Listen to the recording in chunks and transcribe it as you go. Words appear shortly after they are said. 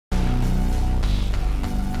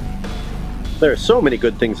There are so many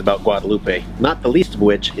good things about Guadalupe, not the least of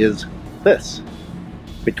which is this.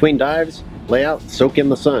 Between dives, lay out, soak in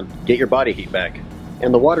the sun, get your body heat back.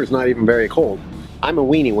 And the water's not even very cold. I'm a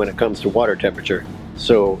weenie when it comes to water temperature,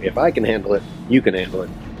 so if I can handle it, you can handle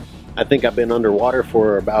it. I think I've been underwater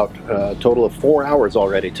for about a total of 4 hours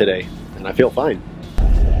already today, and I feel fine.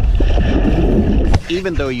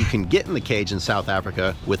 Even though you can get in the cage in South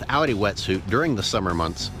Africa without a wetsuit during the summer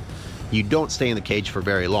months, you don't stay in the cage for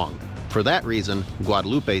very long. For that reason,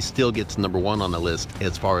 Guadalupe still gets #1 on the list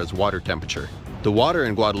as far as water temperature. The water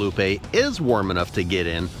in Guadalupe is warm enough to get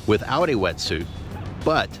in without a wetsuit,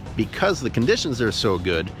 but because the conditions are so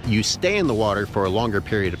good, you stay in the water for a longer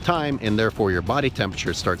period of time and therefore your body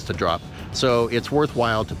temperature starts to drop, so it's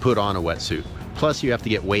worthwhile to put on a wetsuit. Plus you have to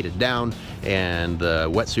get weighted down, and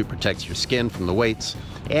the wetsuit protects your skin from the weights,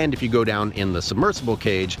 and if you go down in the submersible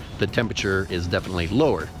cage, the temperature is definitely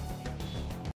lower.